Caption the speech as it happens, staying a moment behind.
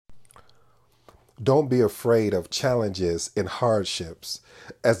Don't be afraid of challenges and hardships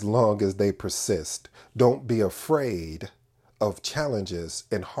as long as they persist. Don't be afraid of challenges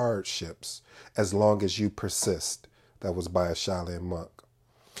and hardships as long as you persist. That was by a Shaolin monk.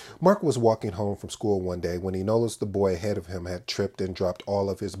 Mark was walking home from school one day when he noticed the boy ahead of him had tripped and dropped all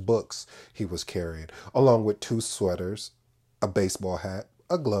of his books he was carrying, along with two sweaters, a baseball hat,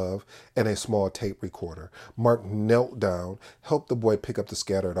 a glove, and a small tape recorder. Mark knelt down, helped the boy pick up the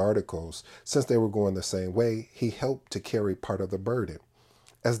scattered articles. Since they were going the same way, he helped to carry part of the burden.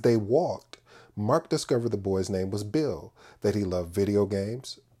 As they walked, Mark discovered the boy's name was Bill, that he loved video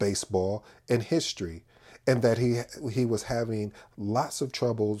games, baseball, and history, and that he was having lots of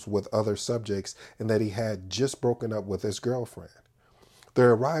troubles with other subjects, and that he had just broken up with his girlfriend. They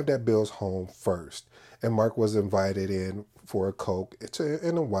arrived at Bill's home first, and Mark was invited in for a Coke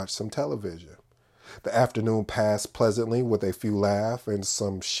and watch some television. The afternoon passed pleasantly with a few laughs and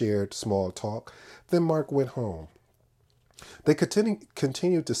some shared small talk. Then Mark went home. They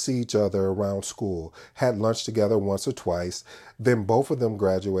continued to see each other around school, had lunch together once or twice. Then both of them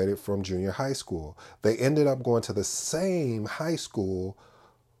graduated from junior high school. They ended up going to the same high school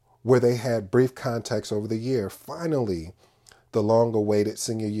where they had brief contacts over the year. Finally, the long-awaited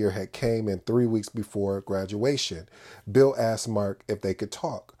senior year had came, and 3 weeks before graduation, Bill asked Mark if they could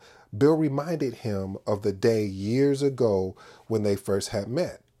talk. Bill reminded him of the day years ago when they first had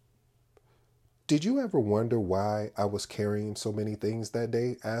met. "Did you ever wonder why I was carrying so many things that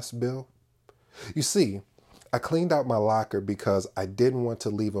day?" asked Bill. "You see, I cleaned out my locker because I didn't want to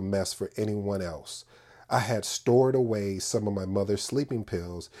leave a mess for anyone else. I had stored away some of my mother's sleeping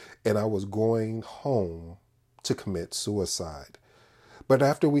pills, and I was going home to commit suicide. But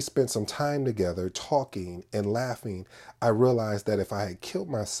after we spent some time together talking and laughing, I realized that if I had killed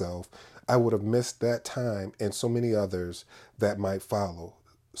myself, I would have missed that time and so many others that might follow.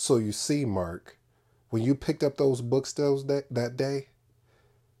 So you see, Mark, when you picked up those books that day,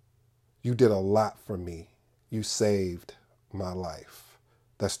 you did a lot for me. You saved my life."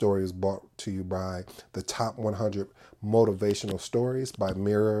 That story is brought to you by the Top 100 Motivational Stories by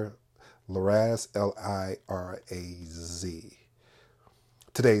Mira Liraz, Liraz.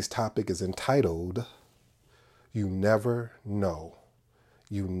 Today's topic is entitled, You Never Know.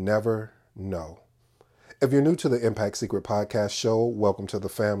 You never know. If you're new to the Impact Secret Podcast show, welcome to the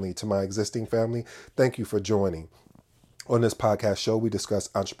family. To my existing family, thank you for joining. On this podcast show, we discuss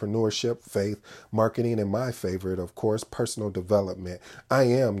entrepreneurship, faith, marketing, and my favorite, of course, personal development. I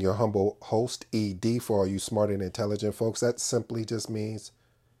am your humble host, ED, for all you smart and intelligent folks. That simply just means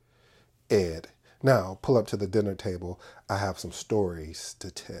Ed. Now, pull up to the dinner table. I have some stories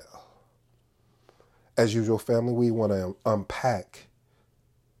to tell. As usual, family, we want to unpack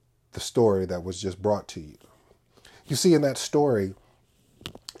the story that was just brought to you. You see, in that story,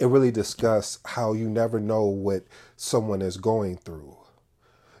 it really discussed how you never know what someone is going through.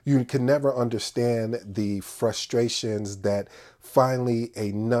 You can never understand the frustrations that finally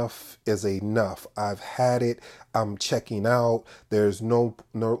enough is enough. I've had it. I'm checking out. There's no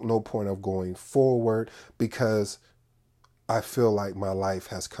point of going forward because I feel like my life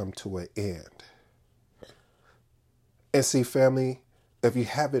has come to an end. And see, family, if you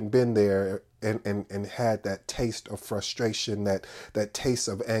haven't been there and had that taste of frustration, that taste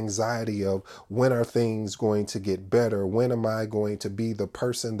of anxiety of when are things going to get better? When am I going to be the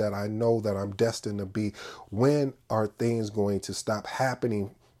person that I know that I'm destined to be? When are things going to stop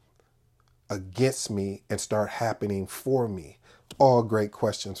happening against me and start happening for me? All great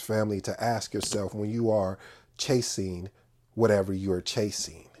questions, family, to ask yourself when you are chasing whatever you're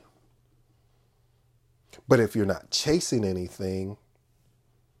chasing. But if you're not chasing anything,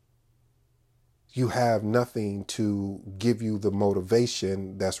 you have nothing to give you the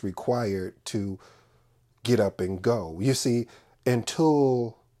motivation that's required to get up and go. You see,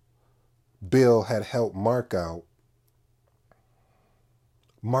 until Bill had helped Mark out,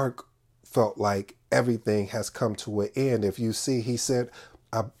 Mark felt like everything has come to an end. If you see, he said,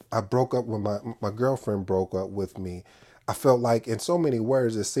 I broke up when my girlfriend broke up with me. I felt like, in so many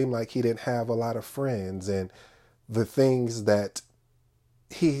words, it seemed like he didn't have a lot of friends, and the things that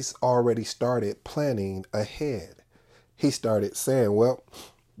he's already started planning ahead. He started saying, well,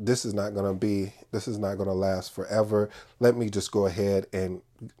 this is not going to last forever. Let me just go ahead and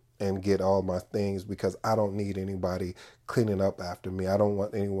get all my things because I don't need anybody cleaning up after me. I don't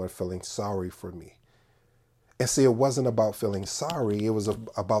want anyone feeling sorry for me. And see, it wasn't about feeling sorry. It was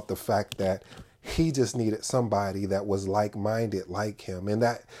about the fact that he just needed somebody that was like-minded like him. And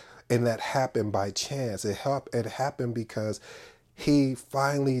that happened by chance. It happened because he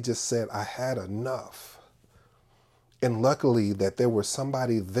finally just said, I had enough. And luckily that there was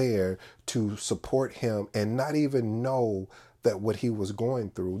somebody there to support him and not even know that what he was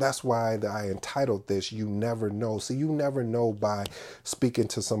going through. That's why I entitled this, You Never Know. See, you never know by speaking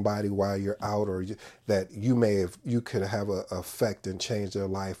to somebody while you're out, or that you could have a effect and change their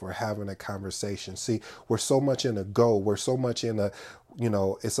life, or having a conversation. See, we're so much in a go. We're so much in a,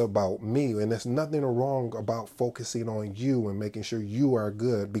 it's about me, and there's nothing wrong about focusing on you and making sure you are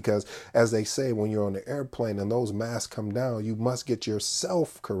good, because as they say, when you're on the airplane and those masks come down, you must get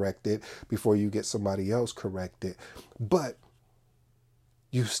yourself corrected before you get somebody else corrected. But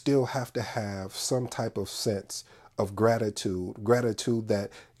you still have to have some type of sense of gratitude that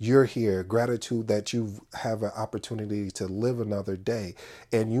you're here, gratitude that you have an opportunity to live another day.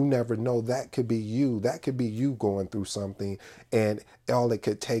 And you never know, that could be you going through something, and all it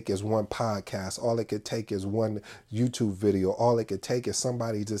could take is one podcast, all it could take is one YouTube video, all it could take is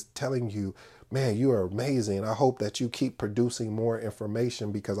somebody just telling you, man, you are amazing. I hope that you keep producing more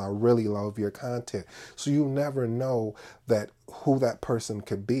information because I really love your content. So you never know who that person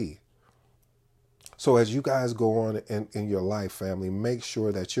could be. So as you guys go on in your life, family, make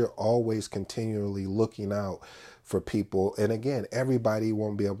sure that you're always continually looking out for people. And again, everybody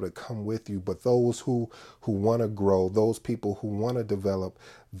won't be able to come with you, but those who want to grow, those people who want to develop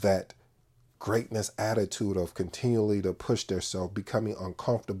that greatness attitude of continually to push themselves, becoming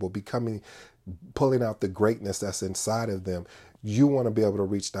uncomfortable, pulling out the greatness that's inside of them. You want to be able to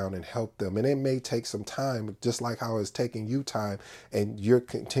reach down and help them. And it may take some time, just like how it's taking you time, and you're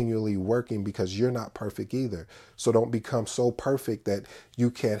continually working because you're not perfect either. So don't become so perfect that you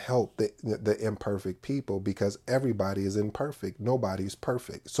can't help the imperfect people, because everybody is imperfect. Nobody's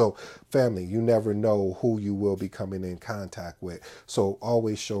perfect. So family, you never know who you will be coming in contact with. So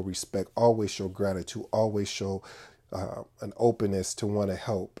always show respect, always show gratitude, always show an openness to want to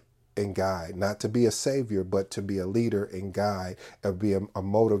help and guide, not to be a savior, but to be a leader and guide, and be a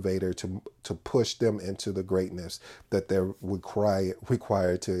motivator to push them into the greatness that they're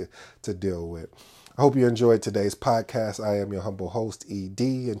required to deal with. I hope you enjoyed today's podcast. I am your humble host, ED.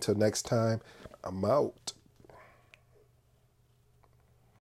 Until next time, I'm out.